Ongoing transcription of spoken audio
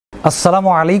আসসালামু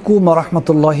আলাইকুম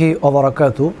রহমতুল্লাহি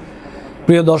ওবারাকাতু।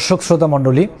 প্রিয় দর্শক শ্রোতা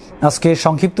মণ্ডলী, আজকে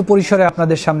সংক্ষিপ্ত পরিসরে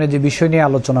আপনাদের সামনে যে বিষয় নিয়ে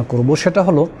আলোচনা করব সেটা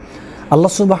হলো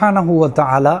আল্লাহ সুবহানাহু ওয়া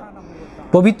তাআলা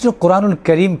পবিত্র কোরআনুল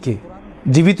কারীমকে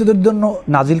জীবিতদের জন্য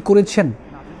নাজিল করেছেন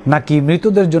নাকি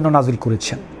মৃতদের জন্য নাজিল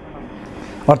করেছেন।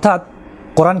 অর্থাৎ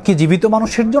কোরআন কি জীবিত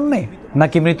মানুষের জন্যে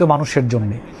নাকি মৃত মানুষের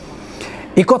জন্যে।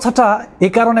 এই কথাটা এ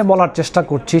কারণে বলার চেষ্টা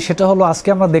করছি, সেটা হলো আজকে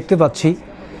আমরা দেখতে পাচ্ছি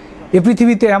এই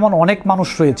পৃথিবীতে এমন অনেক মানুষ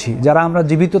রয়েছে যারা আমরা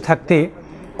জীবিত থাকতে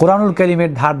কোরআনুল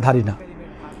কারীমের ধার ধারি না,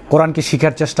 কোরআনকে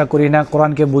শিখার চেষ্টা করি না,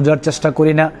 কোরআনকে বোঝার চেষ্টা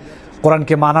করি না,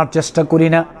 কোরআনকে মানার চেষ্টা করি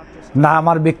না। না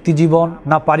আমার ব্যক্তি জীবন,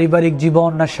 না পারিবারিক জীবন,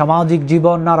 না সামাজিক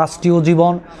জীবন, না রাষ্ট্রীয়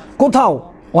জীবন, কোথাও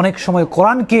অনেক সময়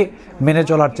কোরআনকে মেনে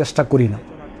চলার চেষ্টা করি না।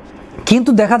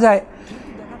 কিন্তু দেখা যায়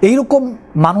এইরকম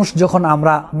মানুষ যখন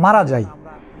আমরা মারা যাই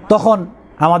তখন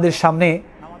আমাদের সামনে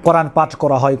কোরআন পাঠ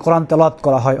করা হয়, কোরআন তেলাওয়াত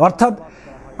করা হয়। অর্থাৎ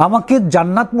আমাকে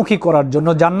জান্নাতমুখী করার জন্য,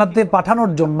 জান্নাতে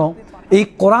পাঠানোর জন্য এই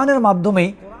কোরআনের মাধ্যমেই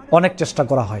অনেক চেষ্টা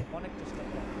করা হয়।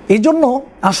 এই জন্য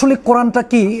আসলে কোরআনটা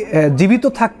কি জীবিত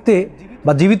থাকতে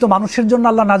বা জীবিত মানুষের জন্য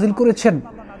আল্লাহ নাজিল করেছেন,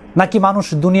 নাকি মানুষ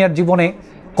দুনিয়ার জীবনে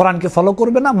কোরআনকে ফলো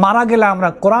করবে না, মারা গেলে আমরা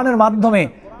কোরআনের মাধ্যমে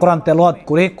কোরআন তেলাওয়াত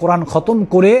করে, কোরআন খতম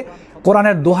করে,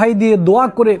 কোরআনের দোহাই দিয়ে দোয়া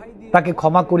করে তাকে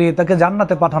ক্ষমা করিয়ে তাকে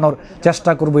জান্নাতে পাঠানোর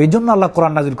চেষ্টা করব, এই জন্য আল্লাহ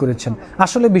কোরআন নাজিল করেছেন।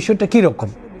 আসলে বিষয়টা কি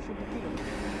রকম?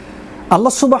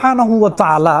 আল্লাহ সুবহানাহু ওয়া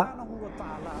তাআলা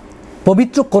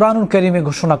পবিত্র কোরআনুল কারীমে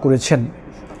ঘোষণা করেছেন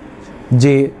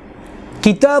যে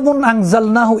কিতাবুন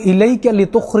আনজালনাহু ইলাইকা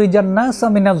লিতুখরিজান নাসা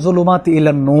মিনাজ যুলুমাতি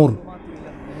ইলান নূর।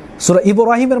 সূরা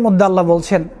ইব্রাহিমের মধ্যে আল্লাহ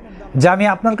বলছেন যে আমি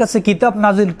আপনার কাছে কিতাব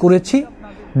নাজিল করেছি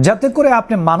যাতে করে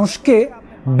আপনি মানুষকে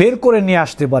বের করে নিয়ে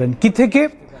আসতে পারেন। কি থেকে?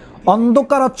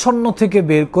 অন্ধকারাচ্ছন্ন থেকে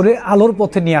বের করে আলোর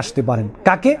পথে নিয়ে আসতে পারেন।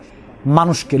 কাকে?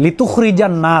 মানুষকে।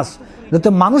 লিতুখরিজান নাস, যাতে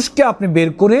মানুষকে আপনি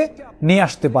বের করে নিয়ে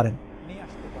আসতে পারেন।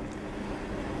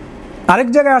 আরেক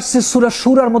জায়গায় আসছে সূরা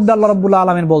শুরার মধ্যে আল্লাহ রাব্বুল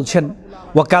আলামিন বলছেন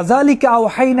ওয়া কাযালিকা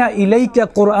আওহাইনা ইলাইকা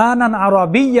কুরআনান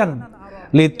আরাবিয়্যান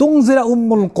লিতুনজিরা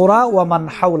উম্মুল কুরা ওয়া মান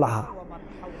হাওলাহা।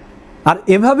 আর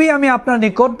এভাবেই আমি আপনার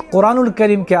নিকট কোরআনুল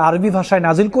কারীমকে আরবি ভাষায়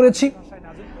নাজিল করেছি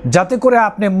যাতে করে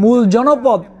আপনি মূল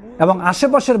জনপদ এবং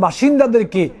আশেপাশের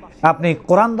বাসিন্দাদেরকে আপনি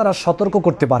কোরআন দ্বারা সতর্ক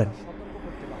করতে পারেন।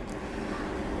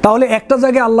 তাহলে একটা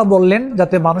জায়গায় আল্লাহ বললেন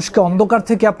যাতে মানুষকে অন্ধকার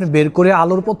থেকে আপনি বের করে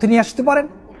আলোর পথে নিয়ে আসতে পারেন,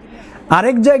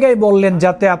 আরেক জায়গায় বললেন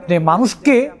যাতে আপনি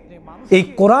মানুষকে এই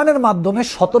কোরআনের মাধ্যমে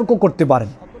সতর্ক করতে পারেন।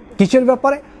 কিসের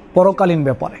ব্যাপারে? পরকালীন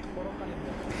ব্যাপারে।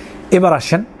 এবার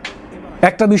আসেন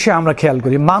একটা বিষয় আমরা খেয়াল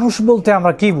করি, মানুষ বলতে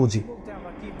আমরা কি বুঝি।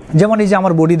 যেমন এই যে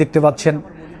আমার বডি দেখতে পাচ্ছেন,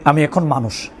 আমি এখন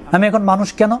মানুষ। আমি এখন মানুষ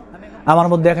কেন? আমার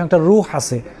মধ্যে এখন একটা রূহ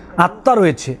আছে, আত্মা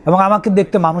রয়েছে এবং আমাকে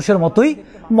দেখতে মানুষের মতোই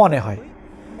মনে হয়।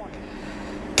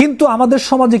 কিন্তু আমাদের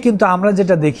সমাজে কিন্তু আমরা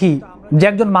যেটা দেখি যে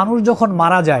একজন মানুষ যখন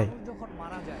মারা যায়,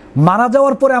 মারা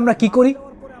যাওয়ার পরে আমরা কি করি?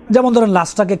 যেমন ধরেন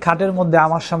লাশটাকে খাটের মধ্যে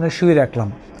আমার সামনে শুয়ে রাখলাম,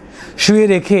 শুয়ে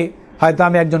রেখে হয়তো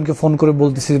আমি একজনকে ফোন করে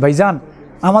বলতেছি ভাইজান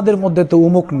আমাদের মধ্যে তো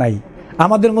উমুক নাই,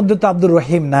 আমাদের মধ্যে তো আব্দুর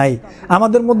রহিম নাই,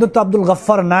 আমাদের মধ্যে তো আব্দুল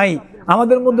গফফার নাই,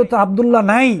 আমাদের মধ্যে তো আব্দুল্লাহ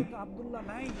নাই।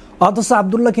 অথচ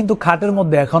আব্দুল্লাহ কিন্তু খাটের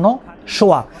মধ্যে এখনো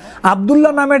শোয়া।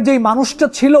 আব্দুল্লাহ নামের যেই মানুষটা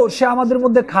ছিল সে আমাদের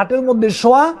মধ্যে খাটের মধ্যে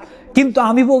শোয়া, কিন্তু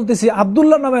আমি বলতেছি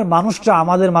আব্দুল্লাহ নামের মানুষটা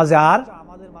আমাদের মাঝে আর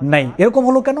নাই। এরকম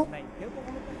হলো কেন?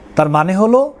 তার মানে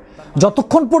হলো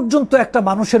যতক্ষণ পর্যন্ত একটা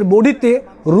মানুষের বডিতে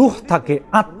রূহ থাকে,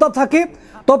 আত্মা থাকে,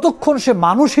 ততক্ষণ সে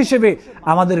মানুষ হিসেবে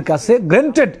আমাদের কাছে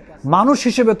গ্র্যান্টেড, মানুষ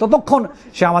হিসেবে ততক্ষণ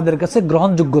সে আমাদের কাছে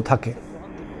গ্রহণযোগ্য থাকে।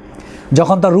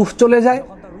 যখন তার রূহ চলে যায়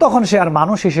তখন সে আর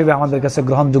মানুষ হিসেবে আমাদের কাছে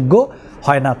গ্রহণযোগ্য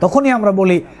হয় না। তখনই আমরা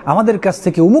বলি আমাদের কাছ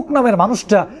থেকে উমুক নামের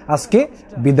মানুষটা আজকে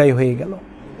বিদায় হয়ে গেল।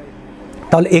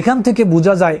 তাহলে এখান থেকে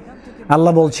বোঝা যায়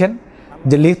আল্লাহ বলছেন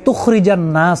যে লিতুখরিজান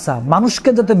নাসা, মানুষকে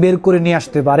যাতে বের করে নিয়ে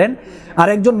আসতে পারেন। আর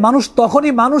একজন মানুষ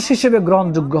তখনই মানুষ হিসেবে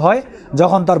গ্রহণযোগ্য হয়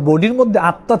যখন তার বডির মধ্যে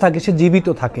আত্মা থাকে, সে জীবিত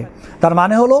থাকে। তার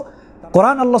মানে হলো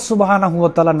কোরআন আল্লাহ সুবহানাহু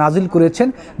ওয়া তাআলা নাজিল করেছেন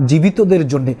জীবিতদের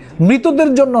জন্য, মৃতদের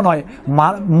জন্য নয়।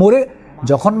 মরে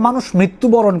যখন মানুষ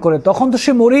মৃত্যুবরণ করে তখন তো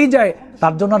সে মরেই যায়,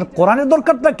 তার জন্য আর কোরআনের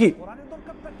দরকারটা কি?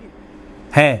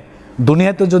 হ্যাঁ,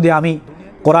 দুনিয়াতে যদি আমি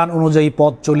কোরআন অনুযায়ী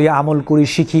পথ চলি, আমল করি,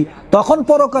 শিখি, তখন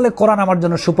পরকালে কোরআন আমার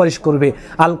জন্য সুপারিশ করবে।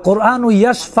 আল কোরআন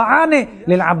ইয়াশফাআনে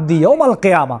লিল আবদি ইয়াউমাল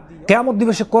কিয়ামা, কিয়ামত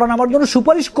দিবসে কোরআন আমার জন্য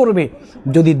সুপারিশ করবে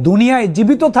যদি দুনিয়ায়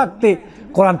জীবিত থাকতে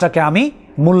কোরআনটাকে আমি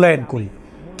মূল্যায়ন করি।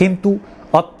 কিন্তু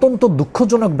অত্যন্ত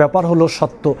দুঃখজনক ব্যাপার হলো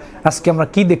সত্য, আজকে আমরা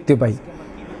কি দেখতে পাই?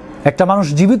 একটা মানুষ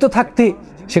জীবিত থাকতে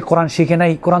সে কোরআন শিখে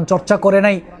নাই, কোরআন চর্চা করে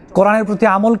নাই, কোরআনের প্রতি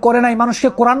আমল করে নাই, মানুষকে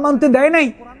কোরআন মানতে দেয় নাই।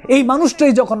 এই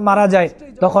মানুষটাই যখন মারা যায়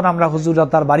তখন আমরা হুজুররা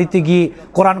তার বাড়িতে গিয়ে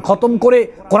কোরআন খতম করে,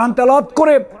 কোরআন তেলাওয়াত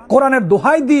করে, কোরআনের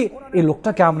দোহাই দিয়ে এই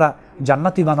লোকটাকে আমরা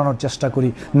জান্নাতি বানানোর চেষ্টা করি।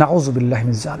 নাউযুবিল্লাহি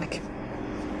মিন যালিক।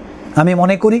 আমি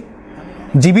মনে করি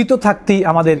জীবিত থাকতেই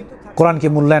আমাদের কোরআনকে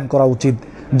মূল্যায়ন করা উচিত,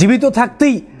 জীবিত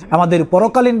থাকতেই আমাদের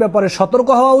পরকালীন ব্যাপারে সতর্ক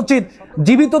হওয়া উচিত,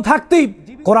 জীবিত থাকতেই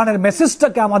কোরআনের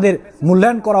মেসেজটাকে আমাদের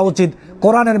মূল্যায়ন করা উচিত,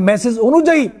 কোরআনের মেসেজ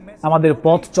অনুযায়ী আমাদের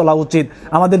পথ চলা উচিত,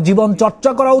 আমাদের জীবন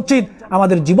চর্চা করা উচিত,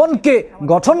 আমাদের জীবনকে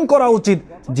গঠন করা উচিত।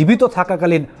 জীবিত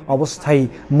থাকাকালীন অবস্থায়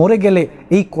মরে গেলে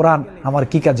এই কোরআন আমার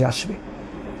কি কাজে আসবে?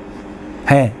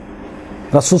 হ্যাঁ,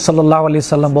 রাসূল সাল্লাল্লাহু আলাইহি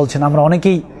সাল্লাম বলছেন, আমরা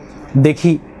অনেকেই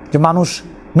দেখি যে মানুষ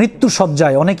মৃত্যু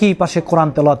সজ্জায় অনেকেই পাশে কোরআন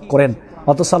তেলাওয়াত করেন,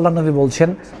 অথচ আল্লাহর নবী বলছেন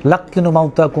লাক্কিনু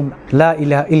মাউতাকুম লা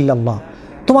ইলাহা ইল্লাল্লাহ,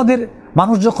 তোমাদের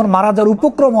মানুষ যখন মারা যাওয়ার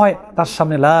উপক্রম হয় তার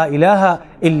সামনে লা ইলাহা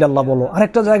ইল্লাল্লাহ বলো।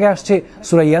 আরেকটা জায়গায় আসছে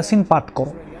সূরা ইয়াসিন পাঠ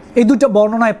করো। এই দুইটা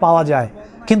বর্ণনায় পাওয়া যায়,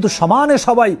 কিন্তু সমানে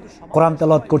সবাই কোরআন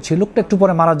তেলাওয়াত করছে, লোকটা একটু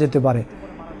পরে মারা যেতে পারে।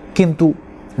 কিন্তু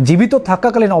জীবিত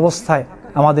থাকাকালীন অবস্থায়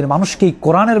আমাদের মানুষকে এই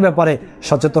কোরআনের ব্যাপারে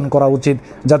সচেতন করা উচিত,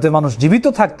 যাতে মানুষ জীবিত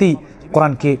থাকতেই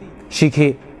কোরআনকে শিখে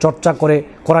চর্চা করে,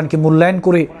 কোরআনকে মূল্যায়ন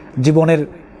করে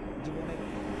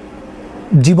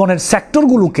জীবনের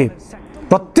সেক্টরগুলোকে,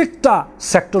 প্রত্যেকটা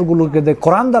সেক্টরগুলোকে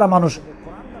কোরআন দ্বারা মানুষ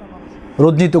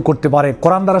রঞ্জিত করতে পারে,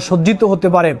 কোরআন দ্বারা সজ্জিত হতে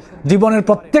পারে। জীবনের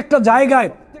প্রত্যেকটা জায়গায়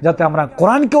যাতে আমরা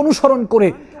কোরআনকে অনুসরণ করে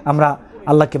আমরা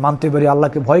আল্লাহকে মানতে পারি,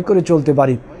 আল্লাহকে ভয় করে চলতে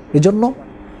পারি। এজন্য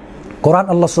কোরআন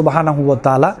আল্লাহ সুবহানাহু ওয়া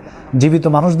তাআলা জীবিত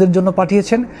মানুষদের জন্য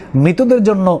পাঠিয়েছেন, মৃতদের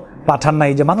জন্য পাঠান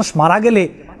নাই। যে মানুষ মারা গেলে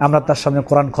আমরা তার সামনে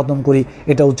কোরআন খতম করি,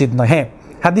 এটা উচিত নয়। হ্যাঁ,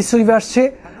 হাদিস শরীফে আসছে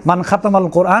মান খাতামাল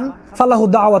কোরআন ফালাহু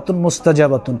দাওয়াতুন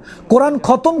মুস্তাজাবাতুন, কোরআন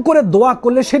খতম করে দোয়া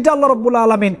করলে সেটা আল্লাহ রাব্বুল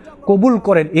আলামিন কবুল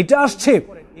করেন, এটা আসছে।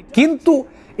 কিন্তু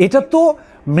এটা তো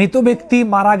মৃত ব্যক্তি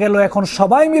মারা গেল, এখন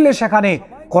সবাই মিলে সেখানে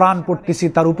কোরআন পড়তেছি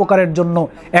তার উপকারের জন্য,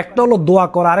 একটা হলো দোয়া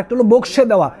করা, আরেকটা হলো বকশে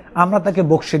দেওয়া, আমরা তাকে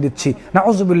বকশে দিচ্ছি,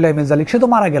 নাউযুবিল্লাহি মিন যালিক। সে তো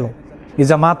মারা গেল,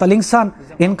 ইজা মাতাল ইনসান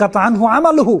ইনকাতা আনহু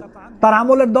আমালুহু, তার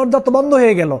আমলের দরজা তো বন্ধ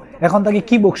হয়ে গেল, এখন তাকে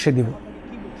কি বকশে দিব?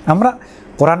 আমরা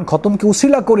কোরআন খতমকে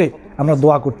উসিলা করে আমরা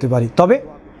দোয়া করতে পারি। তবে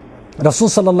রাসূল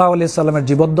সাল্লাল্লাহু আলাইহি সাল্লামের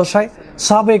জীবদ্দশায়,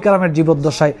 সাহাবায়ে কেরামের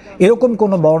জীবদ্দশায় এরকম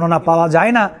কোনো বর্ণনা পাওয়া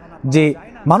যায় না যে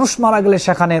মানুষ মারা গেলে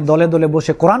সেখানে দলে দলে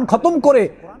বসে কোরআন খতম করে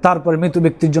তারপরে মৃত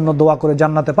ব্যক্তির জন্য দোয়া করে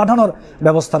জান্নাতে পাঠানোর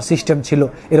ব্যবস্থার সিস্টেম ছিল,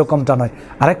 এরকমটা নয়।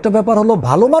 আরেকটা ব্যাপার হলো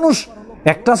ভালো মানুষ,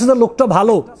 একটা আছে যে লোকটা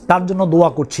ভালো, তার জন্য দোয়া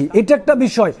করছি, এটা একটা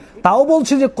বিষয়। তাও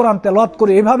বলছি যে কোরআন তেলাওয়াত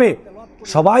করে এভাবে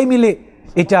সবাই মিলে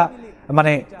এটা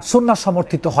মানে সুন্নাহ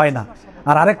সমর্থিত হয় না।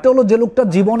 আর আরেকটা হলো যে লোকটা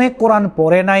জীবনে কোরআন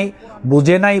পড়ে নাই,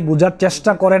 বুঝে নাই, বুঝার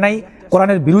চেষ্টা করে নাই,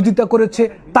 কোরআনের বিরোধিতা করেছে,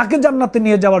 তাকে জান্নাতে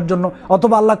নিয়ে যাওয়ার জন্য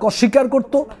অথবা আল্লাহকে অস্বীকার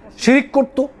করত, শিরিক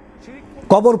করত,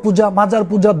 কবর পূজা, মাজার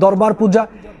পূজা, দরবার পূজা,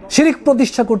 শিরিক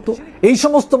প্রতিষ্ঠা করত, এই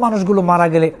সমস্ত মানুষগুলো মারা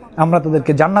গেলে আমরা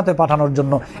তাদেরকে জান্নাতে পাঠানোর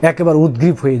জন্য একেবারে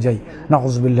উদ্গ্রীব হয়ে যাই,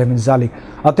 নাউযুবিল্লাহি মিন যালিক।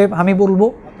 অতএব আমি বলবো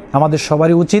আমাদের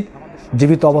সবারই উচিত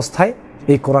জীবিত অবস্থায়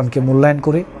এই কোরআনকে মূল্যায়ন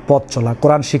করে পথ চলা,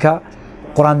 কোরআন শিখা,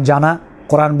 কোরআন জানা,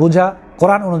 কোরআন বোঝা,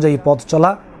 কোরআন অনুযায়ী পথ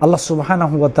চলা। আল্লাহ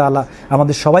সুবহানাহু ওয়া তাআলা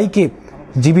আমাদের সবাইকে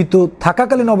জীবিত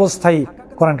থাকাকালীন অবস্থায়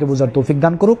কোরআনকে বোঝার তৌফিক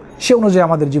দান করুক, সে অনুযায়ী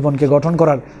আমাদের জীবনকে গঠন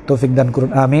করার তৌফিক দান করুন।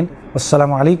 আমিন।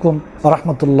 আসসালামু আলাইকুম ওয়া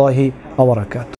রাহমাতুল্লাহি ওয়া বারাকাতুহু।